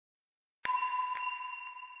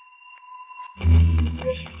Is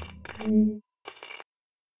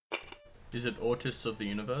it Autists of the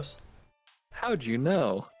Universe? How'd you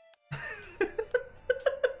know?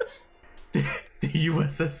 The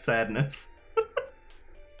USS Sadness.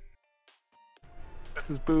 This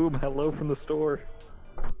is Boom. Hello from the store.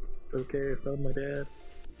 It's okay, I found my dad.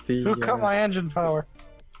 Who cut my engine power?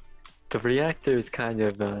 The reactor is kind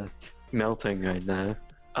of melting right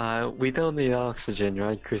now. We don't need oxygen,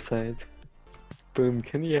 right, Crusade? Boom,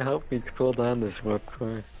 can you help me pull down this warp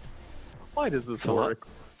core? Why does this So work?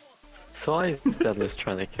 So why is Deadlis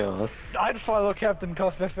trying to kill us? I'd follow Captain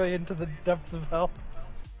Covfefe into the depths of hell.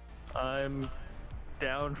 I'm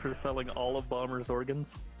down for selling all of Bomber's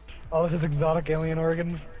organs. All of his exotic alien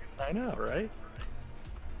organs. I know, right?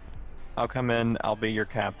 I'll come in, I'll be your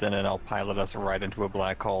captain, and I'll pilot us right into a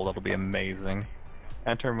black hole. It'll be amazing.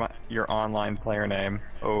 Enter your online player name.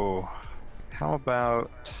 Oh, how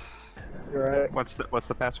about... Right. What's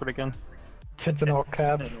the password again? Tits and all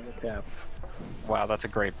caps. Caps. Wow, that's a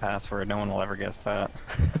great password. No one will ever guess that.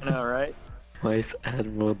 I know, right? Where's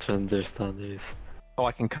Admiral Gender Studies? Oh,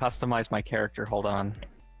 I can customize my character. Hold on.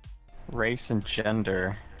 Race and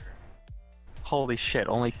gender. Holy shit,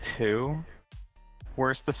 only 2?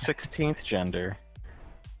 Where's the 16th gender?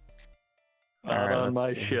 Not Alright, on my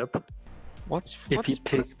let's see. ship. What's If you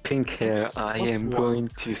pick pink hair, I am going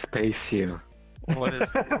to space you. what is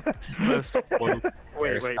most Wait,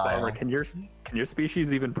 hairstyle? Bomber, can your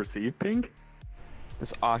species even perceive pink?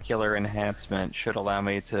 This ocular enhancement should allow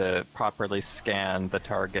me to properly scan the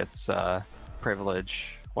target's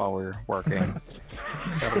privilege while we're working.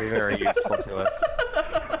 That'll be very useful to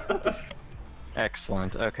us.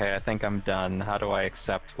 Excellent. Okay, I think I'm done. How do I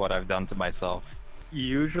accept what I've done to myself?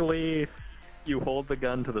 Usually, you hold the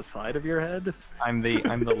gun to the side of your head. I'm the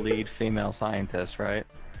lead female scientist, right?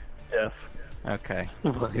 Yes. Okay.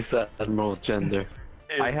 What is that Admiral Gender?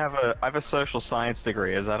 I have a social science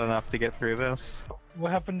degree. Is that enough to get through this?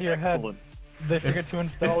 What happened to your Excellent. head? Did they forget to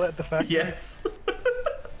install it at the factory? Yes.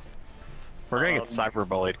 We're gonna get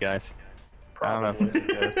cyberbullied, guys. I don't know if this is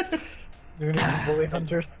good. We need some bully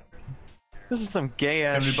hunters. This is some gay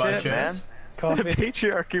ass Can we buy shit, man. chairs? The Coffee.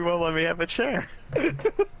 patriarchy won't let me have a chair.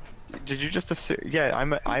 Did you just assume? Yeah,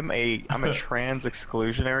 I'm a trans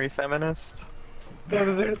exclusionary feminist.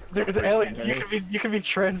 No, there's alien. You can be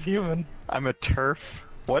transhuman. I'm a turf.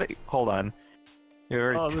 What? Hold on. You have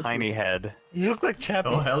a Oh, very this tiny is- head. You look like Chappie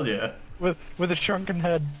Oh hell yeah. with a shrunken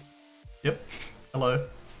head. Yep. Hello.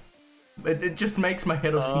 It just makes my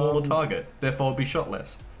head a smaller target, therefore I'll be shot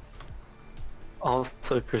less.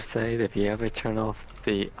 Also, Crusade, if you ever turn off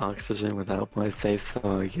the oxygen without my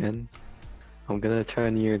say-so again, I'm gonna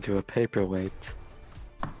turn you into a paperweight.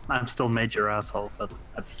 I'm still major asshole, but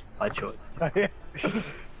that's my choice.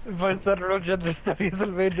 My federal gender studies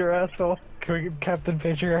and major asshole. Can we get Captain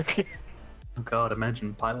Patriarchy? Oh god,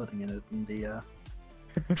 imagine piloting in it and the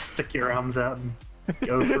stick your arms out and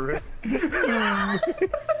go for it.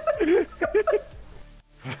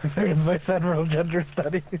 There's my federal gender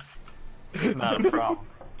studies. Not a problem.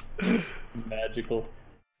 Magical.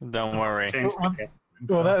 Don't worry. Change the game.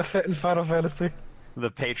 Well, that fit in Final Fantasy. The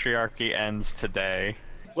patriarchy ends today.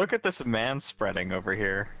 Look at this man spreading over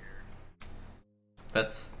here.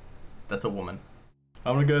 That's a woman.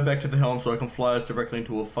 I'm gonna go back to the helm so I can fly us directly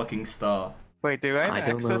into a fucking star. Wait, do I have I don't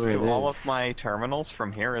know access where to it all is. of my terminals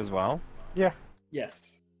from here as well? Yeah.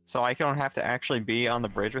 Yes. So I don't have to actually be on the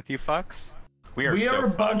bridge with you fucks? We are A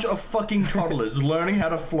bunch of fucking toddlers learning how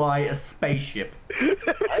to fly a spaceship.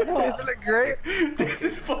 I know. Isn't it great? This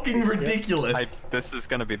is fucking ridiculous. This is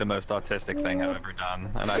gonna be the most autistic thing I've ever done,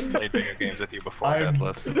 and I've played video games with you before, I'm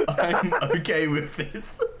Deadlis. okay with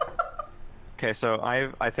this. Okay, so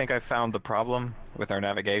I think I found the problem with our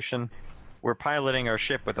navigation. We're piloting our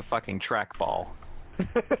ship with a fucking trackball.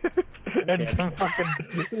 And some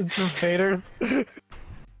faders.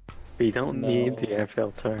 We don't need the air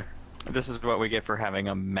filter. This is what we get for having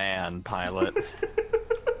a man pilot.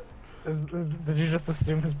 Did you just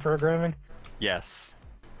assume his programming? Yes.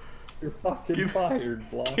 You're fucking fired,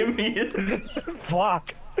 Block. Give me it.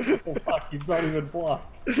 Block. Oh, fuck, he's not even blocked.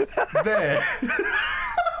 There.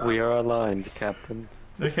 We are aligned, Captain.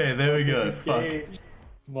 Okay, there we go. Fuck. Engage,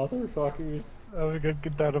 motherfuckers. Oh, we gotta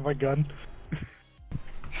get down to my gun.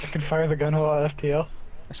 I can fire the gun while at FTL.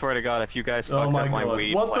 I swear to God, if you guys Oh fucked my up my god.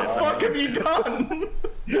 weed What the plant, fuck have you done?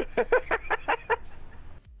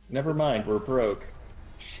 Never mind, we're broke.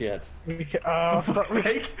 Shit. We can, For fuck's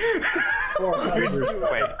sake.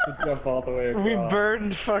 400 Wait. to jump all the way across. we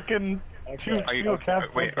burned fucking two Okay. Are you, fuel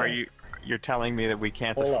caps. wait, are you? You're telling me that we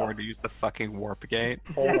can't Hold afford on. to use the fucking warp gate?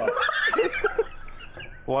 Hold on.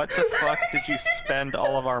 What the fuck did you spend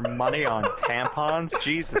all of our money on? Tampons?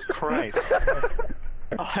 Jesus Christ.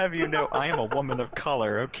 I'll have you know I am a woman of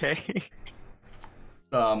color, okay?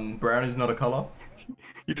 Brown is not a color.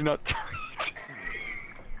 You do not.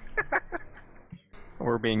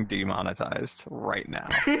 We're being demonetized right now.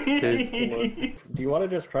 Do you want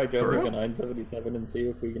to just try jumping a 977 and see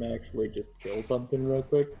if we can actually just kill something real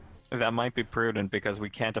quick? That might be prudent because we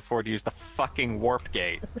can't afford to use the fucking warp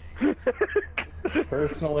gate.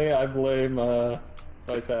 Personally, I blame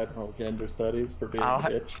Vice Admiral Gender Studies for being a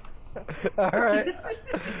bitch. Alright.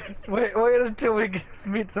 Wait until we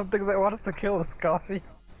meet something that wants to kill this coffee.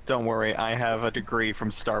 Don't worry, I have a degree from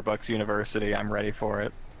Starbucks University. I'm ready for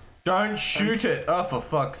it. Don't shoot it! Oh, for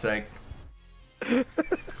fuck's sake.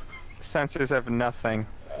 Sensors have nothing.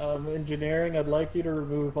 Engineering, I'd like you to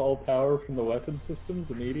remove all power from the weapon systems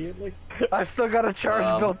immediately. I've still got a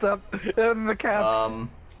charge built up in the cap.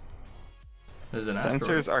 There's an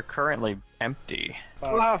Sensors asteroid. are currently empty.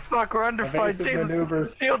 Oh fuck, we're under fight.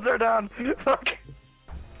 Maneuvers. Shields are down. Fuck.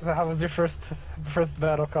 How was your first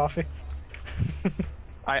battle, Coffee?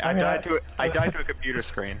 I died to a computer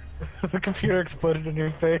screen. The computer exploded in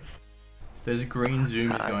your face. There's green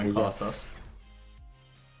zoomies going past us.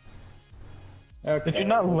 Okay. Did you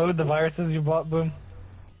not load the viruses you bought, Boom?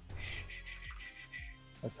 I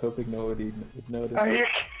was hoping nobody would notice. Are you?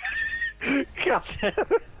 God damn.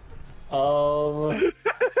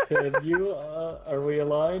 Can you, are we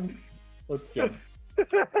aligned? Let's jump.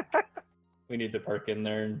 We need to park in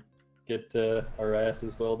there and get our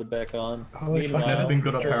asses welded back on. Holy fuck. I've never been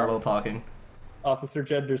good at parallel parking. Officer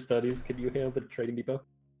Gender Studies, can you hail the trading depot?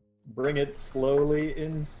 Bring it slowly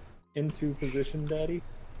into position, Daddy.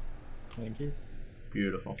 Thank you.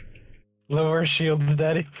 Beautiful. Lower shields,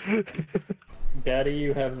 Daddy. Daddy,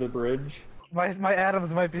 you have the bridge. My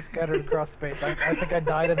atoms might be scattered across space. I think I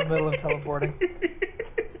died in the middle of teleporting.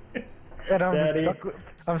 And Daddy,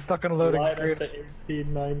 I'm stuck on a loading Light screen. us to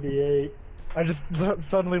 1898. I just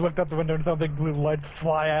suddenly looked out the window and saw big blue lights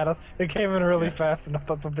fly at us. It came in really fast and I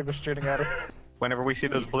thought something was shooting at us. Whenever we see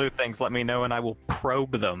those blue things, let me know and I will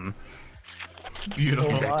probe them.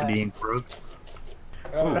 Beautiful. Back to being probed.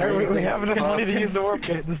 We have enough money to use the warp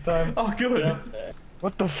gate this time. Oh, good.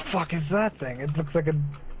 What the fuck is that thing? It looks like a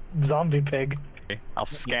zombie pig. I'll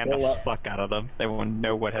scan the fuck out of them. They won't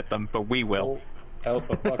know what hit them, but we will. Out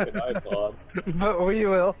the fucking iPod. But we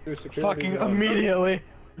will. Fucking immediately.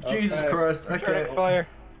 Jesus Christ. Okay. Fire.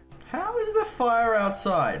 How is the fire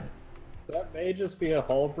outside? That may just be a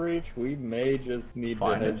hull breach. We may just need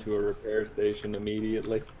to head to a repair station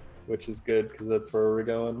immediately, which is good because that's where we're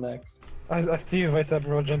going next. I see you, Vice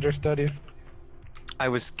Admiral Gender Studies. I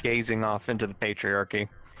was gazing off into the patriarchy.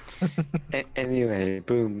 Anyway,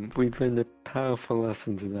 Boom, we've learned a powerful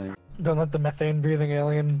lesson today. Don't let the methane-breathing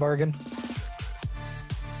alien bargain.